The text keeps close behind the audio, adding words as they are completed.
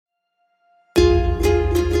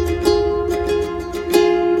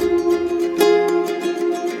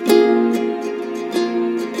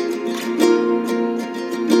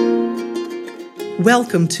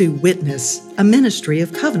Welcome to Witness, a ministry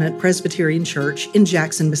of Covenant Presbyterian Church in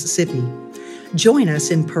Jackson, Mississippi. Join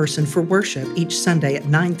us in person for worship each Sunday at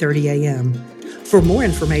 9:30 a.m. For more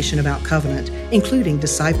information about Covenant, including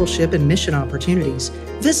discipleship and mission opportunities,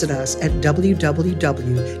 visit us at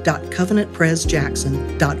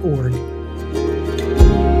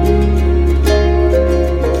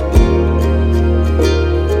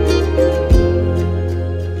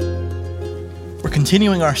We're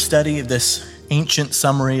continuing our study of this ancient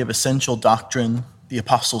summary of essential doctrine, the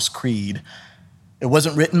Apostles' Creed. It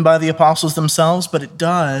wasn't written by the apostles themselves, but it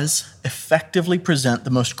does effectively present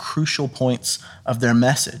the most crucial points of their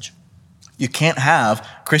message. You can't have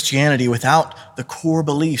Christianity without the core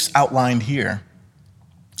beliefs outlined here.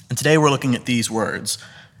 And today we're looking at these words: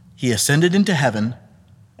 He ascended into heaven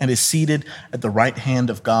and is seated at the right hand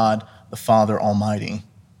of God, the Father Almighty.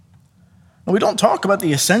 Now, we don't talk about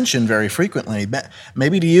the ascension very frequently.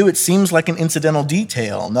 Maybe to you it seems like an incidental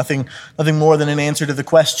detail, nothing more than an answer to the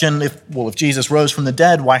question, if Jesus rose from the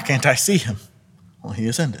dead, why can't I see him? Well, he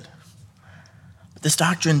ascended. But this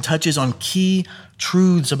doctrine touches on key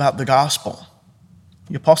truths about the gospel.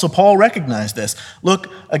 The Apostle Paul recognized this.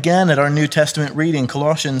 Look again at our New Testament reading,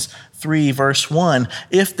 Colossians 3, verse 1.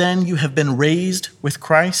 If then you have been raised with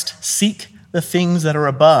Christ, seek the things that are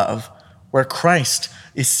above, where Christ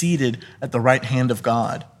is seated at the right hand of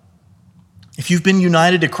God. If you've been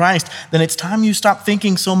united to Christ, then it's time you stop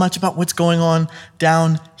thinking so much about what's going on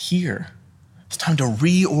down here. It's time to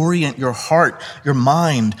reorient your heart, your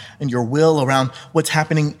mind, and your will around what's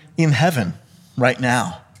happening in heaven right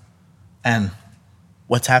now. And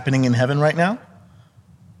what's happening in heaven right now?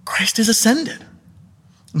 Christ is ascended.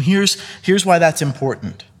 And here's why that's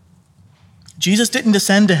important. Jesus didn't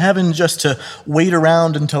ascend to heaven just to wait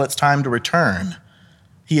around until it's time to return.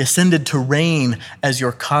 He ascended to reign as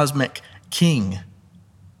your cosmic king.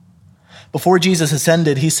 Before Jesus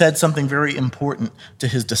ascended, he said something very important to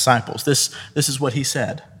his disciples. This is what he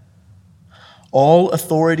said: all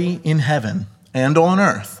authority in heaven and on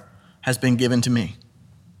earth has been given to me.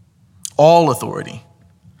 All authority.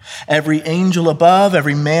 Every angel above,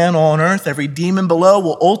 every man on earth, every demon below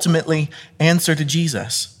will ultimately answer to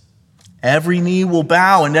Jesus. Every knee will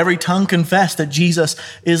bow and every tongue confess that Jesus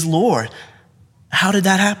is Lord. How did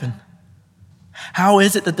that happen? How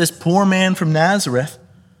is it that this poor man from Nazareth,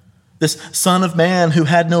 this son of man who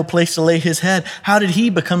had no place to lay his head, how did he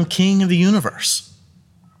become king of the universe?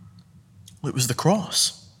 Well, it was the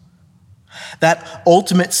cross. That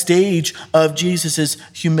ultimate stage of Jesus'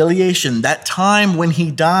 humiliation, that time when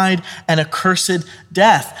he died an accursed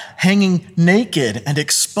death, hanging naked and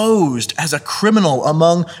exposed as a criminal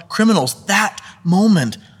among criminals, that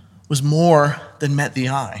moment was more than met the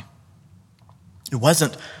eye. It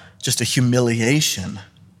wasn't just a humiliation,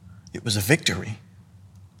 it was a victory.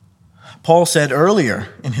 Paul said earlier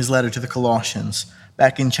in his letter to the Colossians,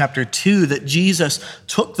 back in chapter 2, that Jesus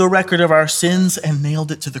took the record of our sins and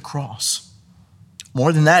nailed it to the cross.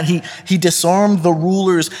 More than that, he disarmed the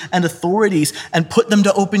rulers and authorities and put them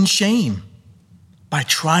to open shame by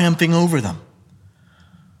triumphing over them.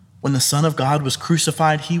 When the Son of God was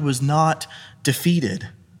crucified, he was not defeated.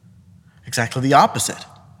 Exactly the opposite.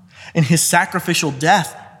 In his sacrificial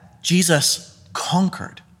death, Jesus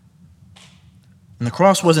conquered. And the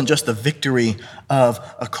cross wasn't just the victory of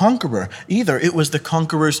a conqueror either. It was the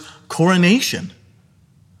conqueror's coronation.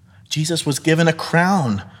 Jesus was given a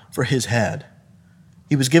crown for his head.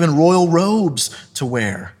 He was given royal robes to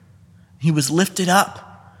wear. He was lifted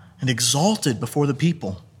up and exalted before the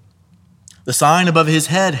people. The sign above his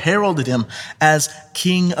head heralded him as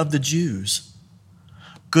King of the Jews.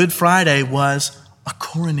 Good Friday was a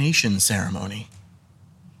coronation ceremony.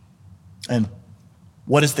 And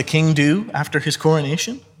what does the king do after his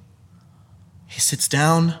coronation? He sits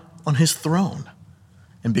down on his throne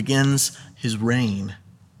and begins his reign.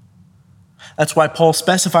 That's why Paul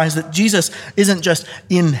specifies that Jesus isn't just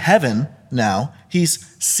in heaven now.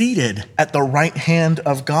 He's seated at the right hand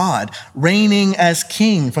of God, reigning as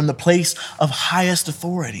king from the place of highest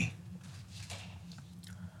authority.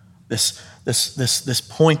 This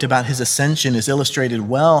point about his ascension is illustrated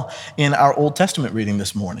well in our Old Testament reading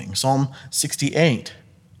this morning, Psalm 68.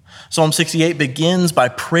 Psalm 68 begins by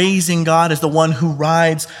praising God as the one who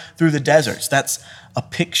rides through the deserts. That's a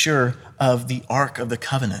picture of the Ark of the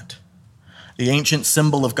Covenant, the ancient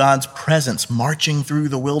symbol of God's presence marching through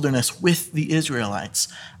the wilderness with the Israelites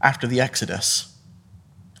after the Exodus.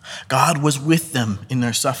 God was with them in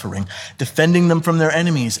their suffering, defending them from their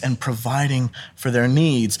enemies and providing for their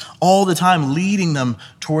needs, all the time leading them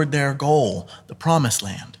toward their goal, the Promised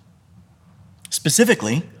Land.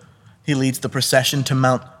 Specifically, he leads the procession to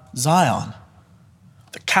Mount Zion,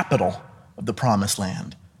 the capital of the promised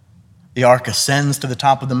land. The ark ascends to the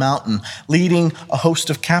top of the mountain, leading a host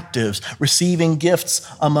of captives, receiving gifts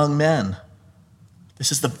among men.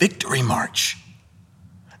 This is the victory march.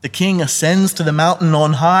 The king ascends to the mountain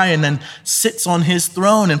on high and then sits on his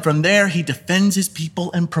throne, and from there he defends his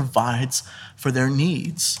people and provides for their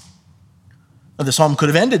needs. Now, the psalm could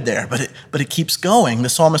have ended there, but it keeps going. The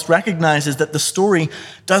psalmist recognizes that the story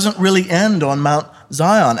doesn't really end on Mount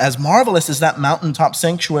Zion. As marvelous as that mountaintop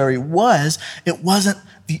sanctuary was, it wasn't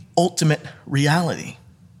the ultimate reality.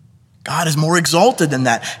 God is more exalted than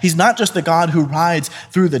that. He's not just the God who rides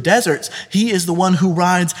through the deserts. He is the one who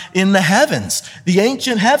rides in the heavens, the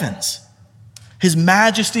ancient heavens. His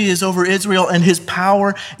majesty is over Israel, and his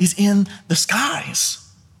power is in the skies.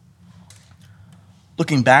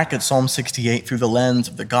 Looking back at Psalm 68 through the lens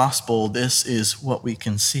of the gospel, this is what we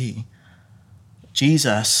can see.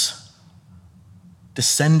 Jesus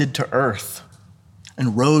descended to earth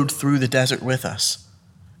and rode through the desert with us,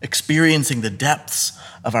 experiencing the depths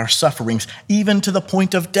of our sufferings, even to the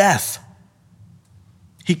point of death.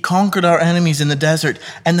 He conquered our enemies in the desert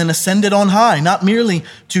and then ascended on high, not merely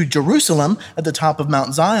to Jerusalem at the top of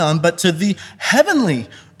Mount Zion, but to the heavenly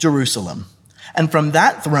Jerusalem. And from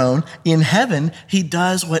that throne in heaven, he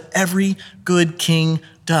does what every good king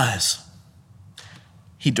does.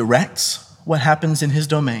 He directs what happens in his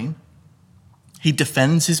domain. He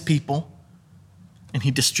defends his people, and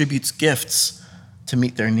he distributes gifts to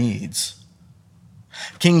meet their needs.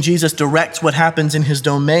 King Jesus directs what happens in his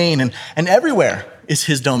domain, and everywhere is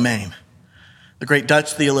his domain. The great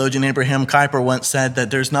Dutch theologian Abraham Kuyper once said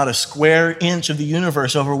that there's not a square inch of the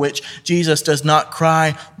universe over which Jesus does not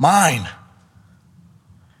cry, "Mine."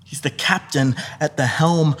 He's the captain at the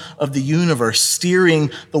helm of the universe,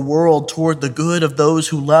 steering the world toward the good of those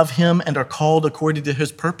who love him and are called according to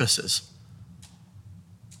his purposes.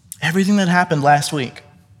 Everything that happened last week,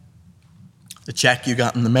 the check you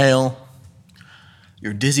got in the mail,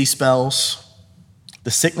 your dizzy spells,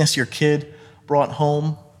 the sickness your kid brought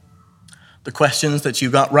home, the questions that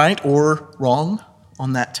you got right or wrong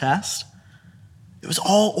on that test, it was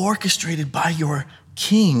all orchestrated by your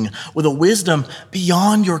King with a wisdom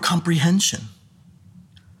beyond your comprehension.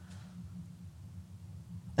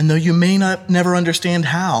 And though you may never understand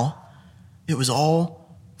how, it was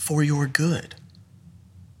all for your good.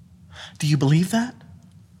 Do you believe that?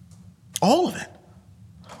 All of it.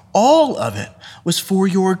 All of it was for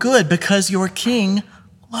your good because your King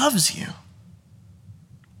loves you.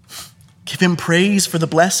 Give him praise for the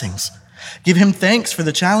blessings. Give him thanks for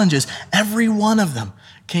the challenges. Every one of them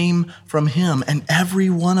came from him, and every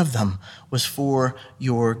one of them was for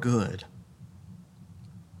your good.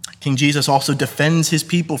 King Jesus also defends his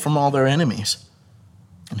people from all their enemies.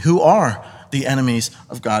 And who are the enemies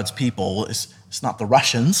of God's people? Well, it's not the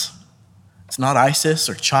Russians. It's not ISIS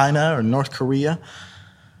or China or North Korea.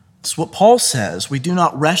 It's what Paul says. We do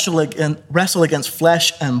not wrestle against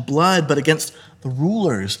flesh and blood, but against the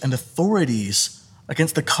rulers and authorities,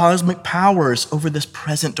 against the cosmic powers over this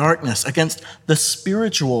present darkness, against the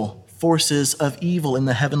spiritual forces of evil in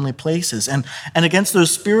the heavenly places. And against those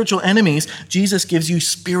spiritual enemies, Jesus gives you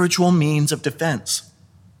spiritual means of defense.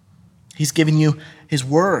 He's given you his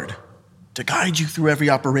word to guide you through every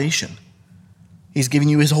operation. He's given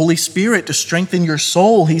you his Holy Spirit to strengthen your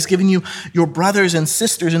soul. He's given you your brothers and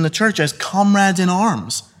sisters in the church as comrades in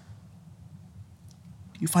arms.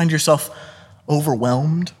 Do you find yourself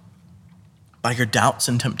overwhelmed by your doubts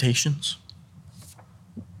and temptations?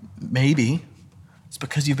 Maybe it's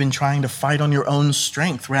because you've been trying to fight on your own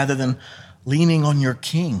strength rather than leaning on your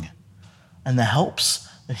King and the helps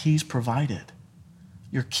that he's provided.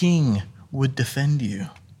 Your King would defend you.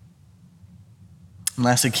 And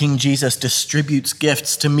lastly, King Jesus distributes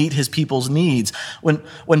gifts to meet his people's needs.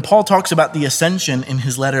 When Paul talks about the ascension in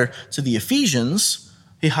his letter to the Ephesians,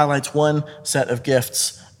 he highlights one set of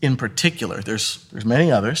gifts in particular. There's many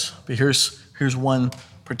others, but here's one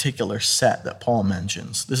particular set that Paul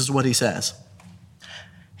mentions. This is what he says.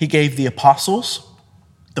 He gave the apostles,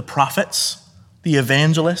 the prophets, the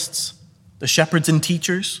evangelists, the shepherds and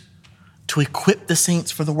teachers to equip the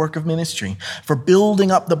saints for the work of ministry, for building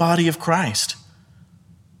up the body of Christ.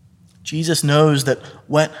 Jesus knows that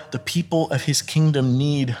what the people of his kingdom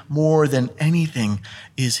need more than anything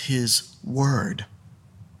is his word.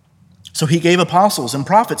 So he gave apostles and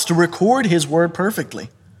prophets to record his word perfectly.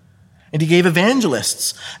 And he gave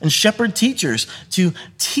evangelists and shepherd teachers to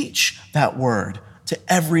teach that word to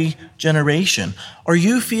every generation. Are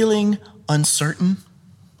you feeling uncertain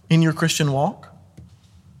in your Christian walk?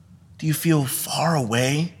 Do you feel far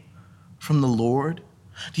away from the Lord?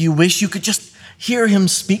 Do you wish you could just hear him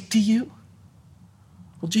speak to you?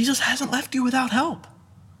 Well, Jesus hasn't left you without help.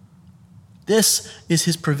 This is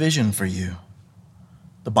his provision for you: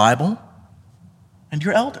 the Bible and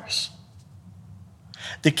your elders.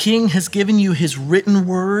 The King has given you his written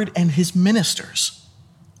word and his ministers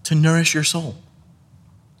to nourish your soul.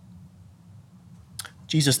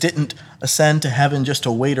 Jesus didn't ascend to heaven just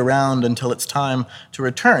to wait around until it's time to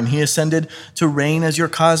return. He ascended to reign as your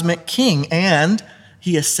cosmic king, and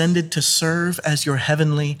he ascended to serve as your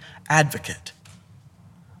heavenly advocate.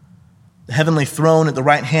 The heavenly throne at the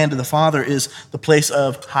right hand of the Father is the place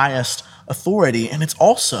of highest authority, and it's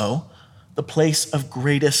also the place of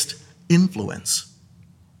greatest influence.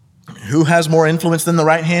 Who has more influence than the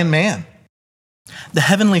right-hand man? The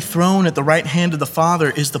heavenly throne at the right hand of the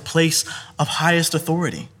Father is the place of highest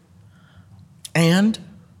authority. And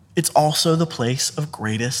it's also the place of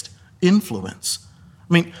greatest influence.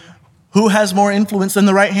 I mean, who has more influence than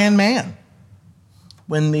the right-hand man?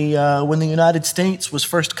 When the United States was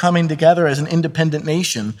first coming together as an independent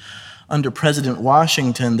nation under President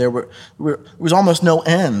Washington, there was almost no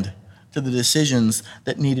end to the decisions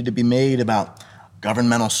that needed to be made about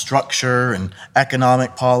governmental structure and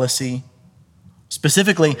economic policy.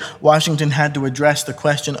 Specifically, Washington had to address the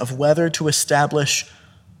question of whether to establish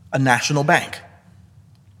a national bank.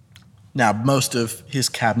 Now, most of his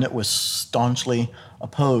cabinet was staunchly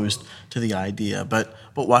opposed to the idea, but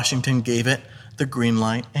Washington gave it the green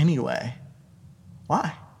light anyway.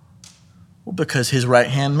 Why? Well, because his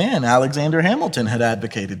right-hand man, Alexander Hamilton, had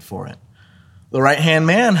advocated for it. The right-hand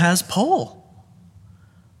man has pull.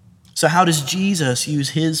 So how does Jesus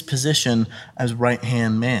use his position as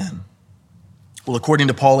right-hand man? Well, according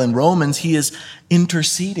to Paul in Romans, he is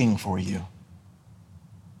interceding for you.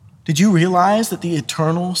 Did you realize that the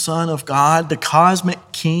eternal Son of God, the cosmic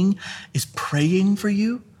King, is praying for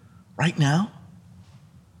you right now?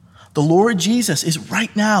 The Lord Jesus is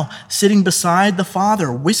right now sitting beside the Father,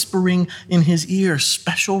 whispering in his ear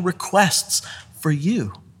special requests for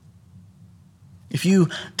you. If you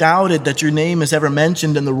doubted that your name is ever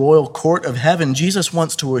mentioned in the royal court of heaven, Jesus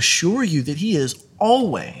wants to assure you that he is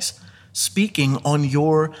always speaking on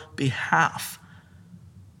your behalf.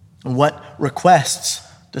 And what requests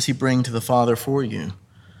does he bring to the Father for you?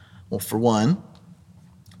 Well, for one,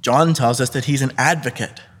 John tells us that he's an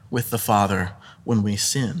advocate with the Father when we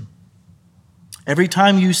sin. Every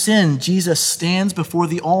time you sin, Jesus stands before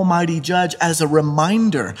the Almighty Judge as a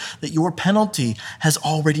reminder that your penalty has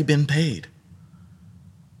already been paid.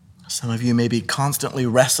 Some of you may be constantly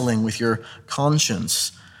wrestling with your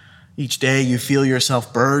conscience. Each day you feel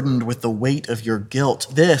yourself burdened with the weight of your guilt.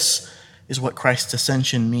 This is what Christ's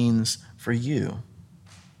ascension means for you.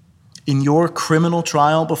 In your criminal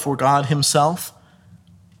trial before God himself,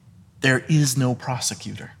 there is no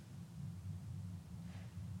prosecutor.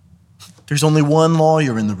 There's only one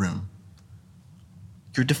lawyer in the room,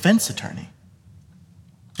 your defense attorney,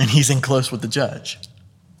 and he's in close with the judge.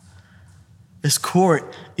 This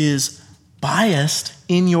court is biased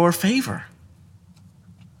in your favor.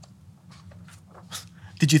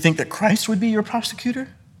 Did you think that Christ would be your prosecutor?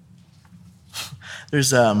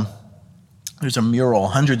 There's a mural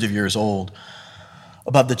hundreds of years old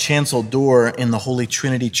above the chancel door in the Holy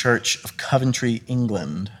Trinity Church of Coventry,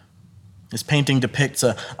 England. This painting depicts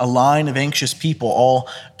a line of anxious people all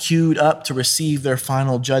queued up to receive their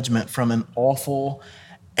final judgment from an awful,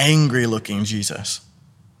 angry-looking Jesus.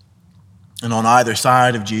 And on either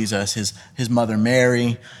side of Jesus, his mother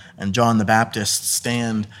Mary and John the Baptist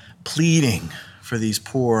stand pleading for these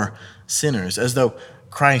poor sinners, as though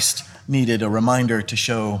Christ needed a reminder to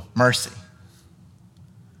show mercy.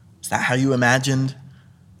 Is that how you imagined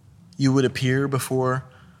you would appear before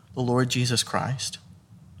the Lord Jesus Christ?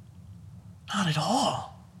 Not at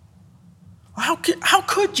all. How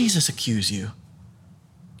could Jesus accuse you?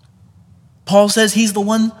 Paul says he's the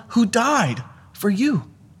one who died for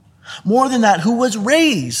you. More than that, who was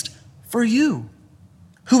raised for you,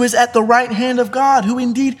 who is at the right hand of God, who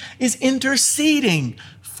indeed is interceding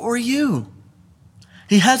for you.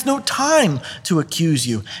 He has no time to accuse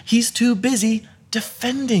you. He's too busy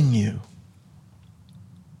defending you.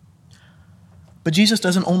 But Jesus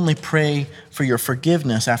doesn't only pray for your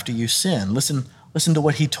forgiveness after you sin. Listen to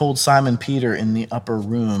what he told Simon Peter in the upper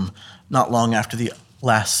room not long after the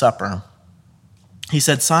Last Supper. He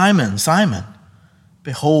said, "Simon, Simon,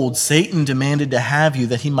 behold, Satan demanded to have you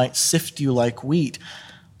that he might sift you like wheat,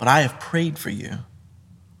 but I have prayed for you,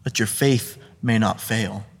 that your faith may not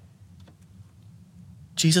fail."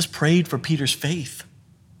 Jesus prayed for Peter's faith.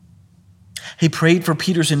 He prayed for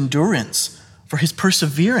Peter's endurance, for his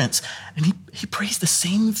perseverance, and he prays the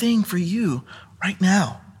same thing for you right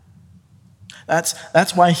now.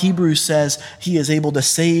 That's why Hebrews says he is able to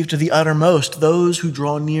save to the uttermost those who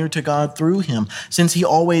draw near to God through him, since he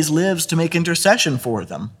always lives to make intercession for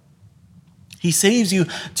them. He saves you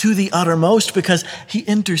to the uttermost because he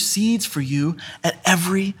intercedes for you at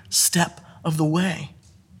every step of the way.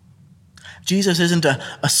 Jesus isn't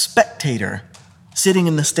a spectator sitting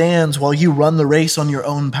in the stands while you run the race on your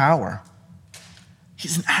own power.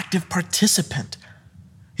 He's an active participant.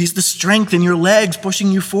 He's the strength in your legs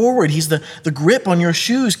pushing you forward. He's the grip on your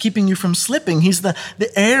shoes keeping you from slipping. He's the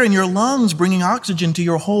air in your lungs bringing oxygen to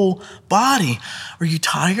your whole body. Are you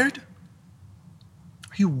tired?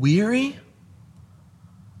 Are you weary?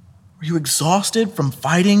 Are you exhausted from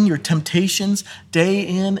fighting your temptations day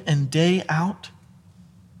in and day out?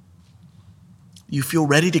 You feel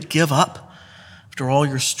ready to give up after all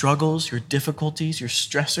your struggles, your difficulties, your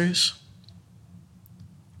stressors?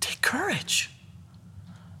 Take courage.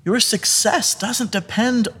 Your success doesn't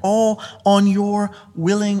depend all on your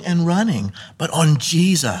willing and running, but on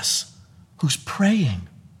Jesus, who's praying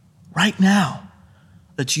right now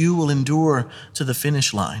that you will endure to the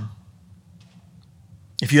finish line.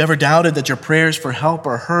 If you ever doubted that your prayers for help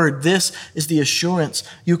are heard, this is the assurance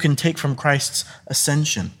you can take from Christ's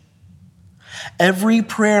ascension. Every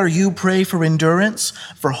prayer you pray for endurance,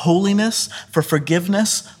 for holiness, for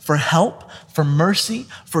forgiveness, for help, for mercy,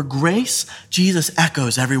 for grace, Jesus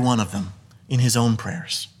echoes every one of them in his own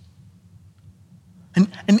prayers.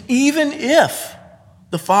 And even if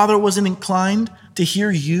the Father wasn't inclined to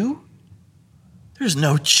hear you, there's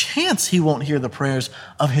no chance he won't hear the prayers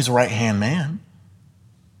of his right-hand man.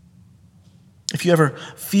 If you ever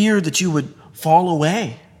feared that you would fall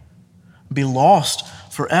away, be lost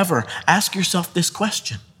forever, ask yourself this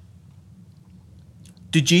question.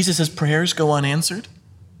 Do Jesus' prayers go unanswered?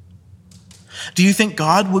 Do you think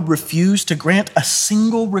God would refuse to grant a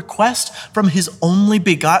single request from his only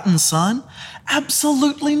begotten Son?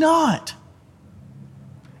 Absolutely not.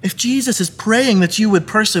 If Jesus is praying that you would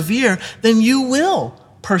persevere, then you will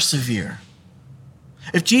persevere.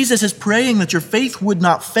 If Jesus is praying that your faith would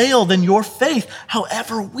not fail, then your faith,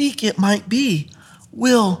 however weak it might be,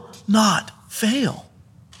 will not fail.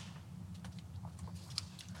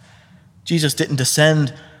 Jesus didn't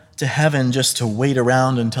descend to heaven just to wait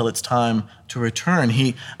around until it's time to return.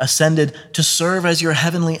 He ascended to serve as your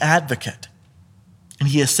heavenly advocate, and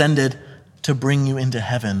he ascended to bring you into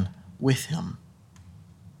heaven with him.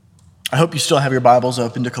 I hope you still have your Bibles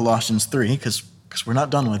open to Colossians 3, because we're not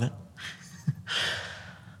done with it.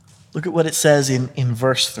 Look at what it says in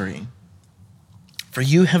verse 3. For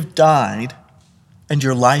you have died, and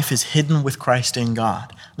your life is hidden with Christ in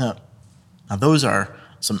God. Now those are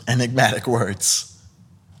some enigmatic words.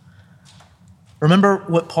 Remember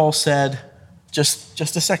what Paul said just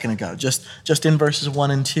a second ago, just in verses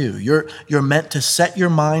 1 and 2. You're meant to set your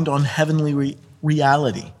mind on heavenly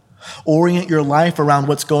reality. Orient your life around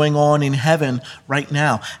what's going on in heaven right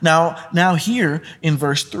now. Now here in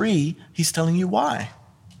verse 3, he's telling you why.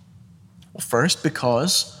 Well, first,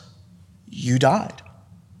 because you died.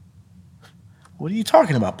 What are you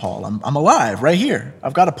talking about, Paul? I'm alive right here.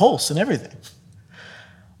 I've got a pulse and everything.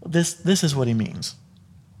 This is what he means.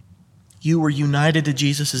 You were united to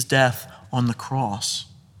Jesus' death on the cross.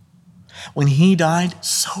 When he died,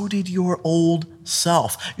 so did your old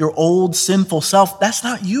self, your old sinful self. That's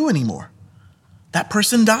not you anymore. That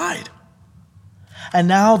person died. And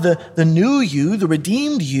now the new you, the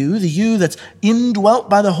redeemed you, the you that's indwelt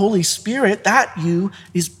by the Holy Spirit, that you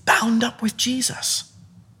is bound up with Jesus.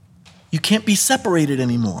 You can't be separated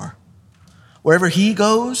anymore. Wherever he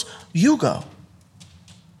goes, you go.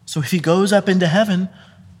 So if he goes up into heaven,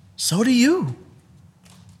 so do you.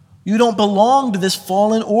 You don't belong to this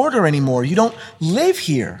fallen order anymore. You don't live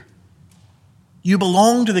here. You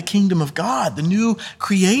belong to the kingdom of God, the new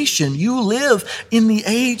creation. You live in the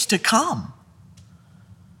age to come.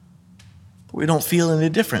 But we don't feel any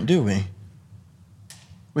different, do we?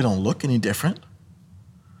 We don't look any different.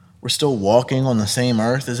 We're still walking on the same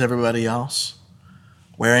earth as everybody else,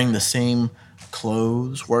 wearing the same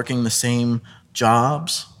clothes, working the same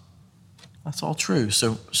jobs. That's all true.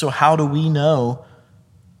 So how do we know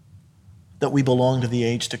that we belong to the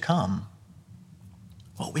age to come?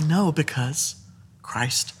 Well, we know because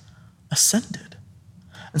Christ ascended.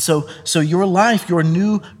 And so your life, your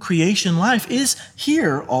new creation life is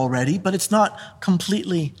here already, but it's not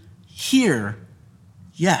completely here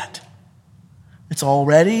yet. It's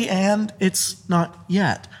already and it's not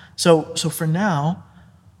yet. So for now,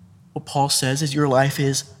 what Paul says is your life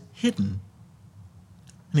is hidden.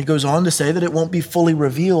 And he goes on to say that it won't be fully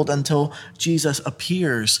revealed until Jesus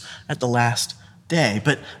appears at the last day.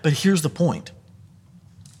 But here's the point.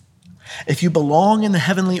 If you belong in the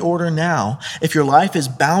heavenly order now, if your life is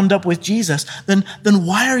bound up with Jesus, then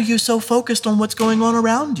why are you so focused on what's going on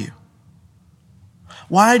around you?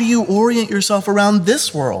 Why do you orient yourself around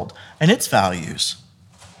this world and its values?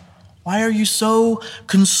 Why are you so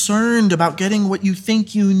concerned about getting what you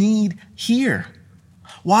think you need here?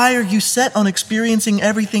 Why are you set on experiencing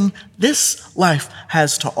everything this life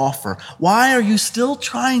has to offer? Why are you still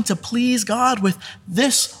trying to please God with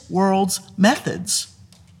this world's methods?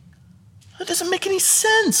 That doesn't make any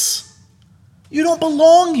sense. You don't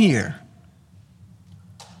belong here.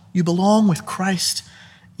 You belong with Christ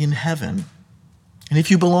in heaven. And if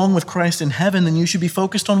you belong with Christ in heaven, then you should be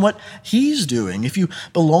focused on what he's doing. If you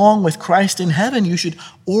belong with Christ in heaven, you should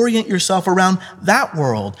orient yourself around that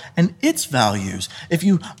world and its values. If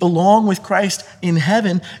you belong with Christ in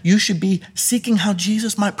heaven, you should be seeking how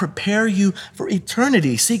Jesus might prepare you for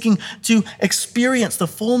eternity, seeking to experience the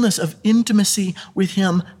fullness of intimacy with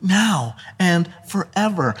him now and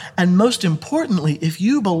forever. And most importantly, if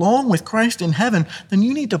you belong with Christ in heaven, then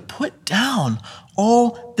you need to put down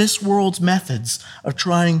all this world's methods of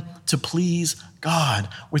trying to please God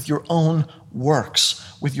with your own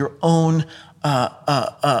works, with your own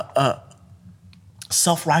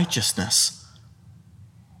self-righteousness.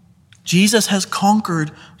 Jesus has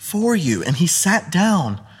conquered for you, and he sat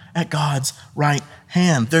down at God's right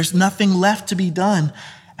hand. There's nothing left to be done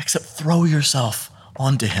except throw yourself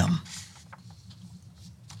onto him.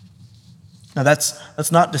 Now,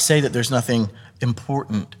 that's not to say that there's nothing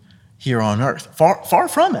important here on earth. Far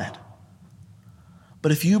from it.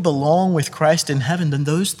 But if you belong with Christ in heaven, then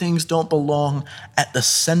those things don't belong at the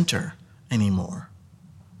center anymore.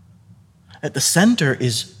 At the center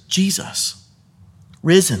is Jesus,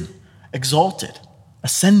 risen, exalted,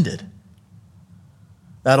 ascended.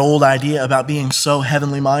 That old idea about being so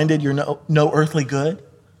heavenly minded, you're no earthly good,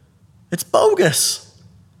 it's bogus.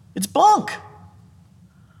 It's bunk.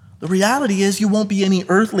 The reality is you won't be any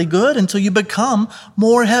earthly good until you become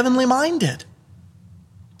more heavenly minded.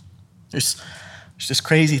 There's this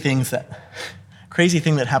crazy thing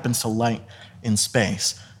that happens to light in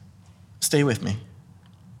space. Stay with me.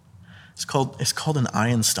 It's called an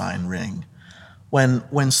Einstein ring.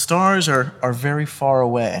 When stars are very far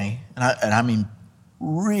away, and I mean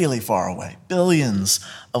really far away, billions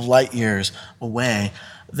of light years away,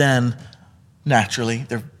 then naturally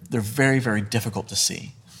they're very, very difficult to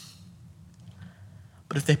see.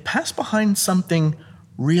 But if they pass behind something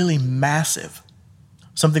really massive,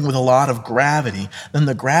 something with a lot of gravity, then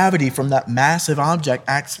the gravity from that massive object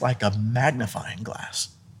acts like a magnifying glass.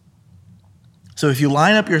 So if you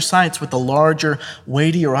line up your sights with the larger,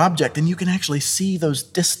 weightier object, then you can actually see those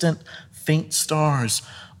distant, faint stars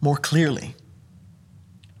more clearly.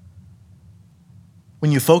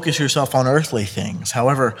 When you focus yourself on earthly things,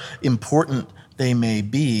 however important they may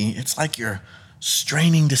be, it's like you're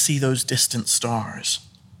straining to see those distant stars.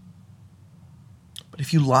 But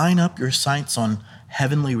if you line up your sights on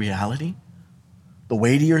heavenly reality, the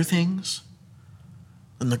weightier things,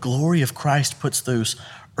 then the glory of Christ puts those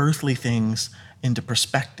earthly things into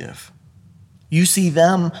perspective. You see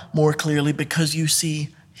them more clearly because you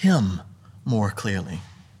see him more clearly.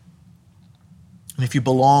 And if you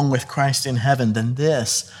belong with Christ in heaven, then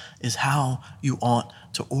this is how you ought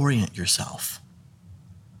to orient yourself.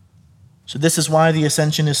 So this is why the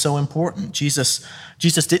ascension is so important. Jesus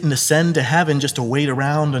didn't ascend to heaven just to wait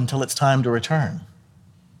around until it's time to return.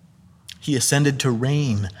 He ascended to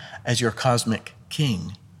reign as your cosmic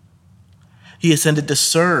king. He ascended to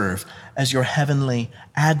serve as your heavenly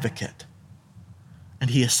advocate.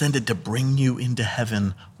 And he ascended to bring you into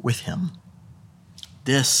heaven with him.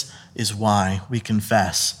 This is why we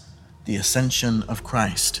confess the ascension of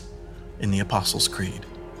Christ in the Apostles' Creed.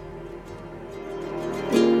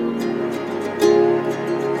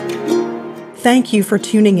 Thank you for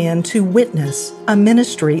tuning in to Witness, a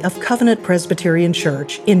ministry of Covenant Presbyterian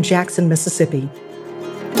Church in Jackson, Mississippi.